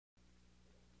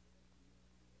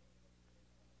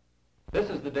This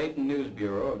is the Dayton News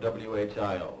Bureau of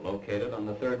WHIO, located on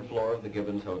the 3rd floor of the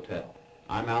Gibbons Hotel.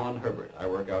 I'm Alan Herbert. I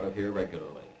work out of here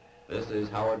regularly. This is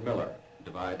Howard Miller,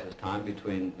 divides his time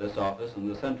between this office and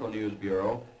the Central News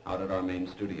Bureau out at our main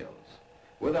studios.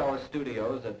 With our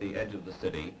studios at the edge of the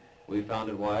city, we found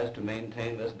it wise to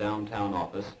maintain this downtown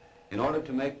office in order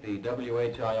to make the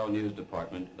WHIO News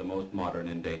Department the most modern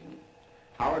in Dayton.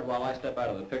 Howard, while I step out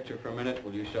of the picture for a minute,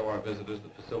 will you show our visitors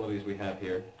the facilities we have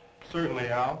here? Certainly,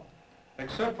 Al.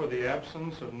 Except for the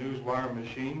absence of newswire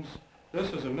machines,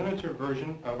 this is a miniature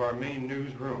version of our main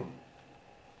newsroom.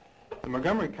 The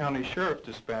Montgomery County Sheriff's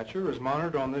dispatcher is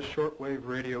monitored on this shortwave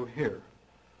radio here.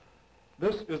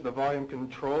 This is the volume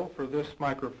control for this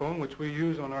microphone, which we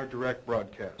use on our direct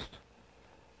broadcast.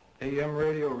 AM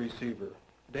radio receiver,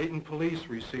 Dayton police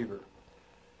receiver.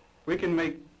 We can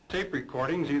make tape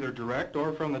recordings either direct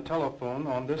or from the telephone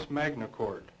on this magna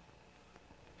cord.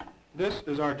 This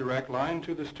is our direct line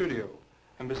to the studio.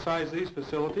 And besides these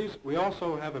facilities, we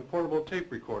also have a portable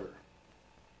tape recorder.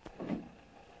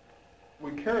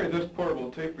 We carry this portable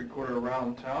tape recorder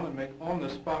around town and make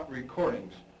on-the-spot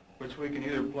recordings, which we can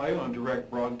either play on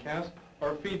direct broadcast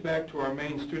or feed back to our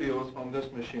main studios on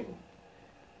this machine.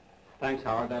 Thanks,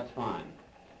 Howard. That's fine.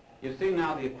 You've seen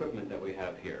now the equipment that we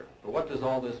have here, but what does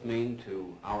all this mean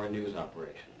to our news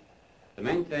operation? The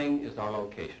main thing is our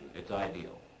location. It's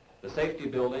ideal. The safety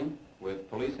building with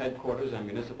police headquarters and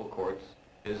municipal courts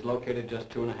is located just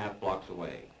 2.5 blocks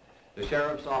away. The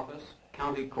sheriff's office,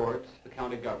 county courts, the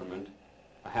county government,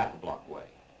 a half a block away.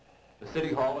 The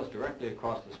city hall is directly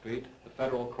across the street. The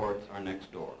federal courts are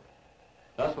next door.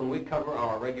 Thus, when we cover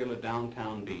our regular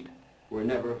downtown beat, we're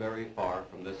never very far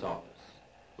from this office.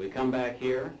 We come back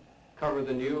here, cover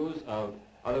the news of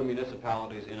other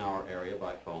municipalities in our area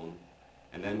by phone,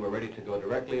 and then we're ready to go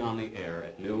directly on the air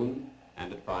at noon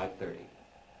and at 5:30.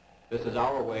 This is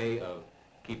our way of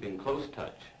keeping close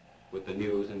touch with the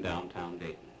news in downtown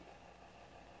Dayton.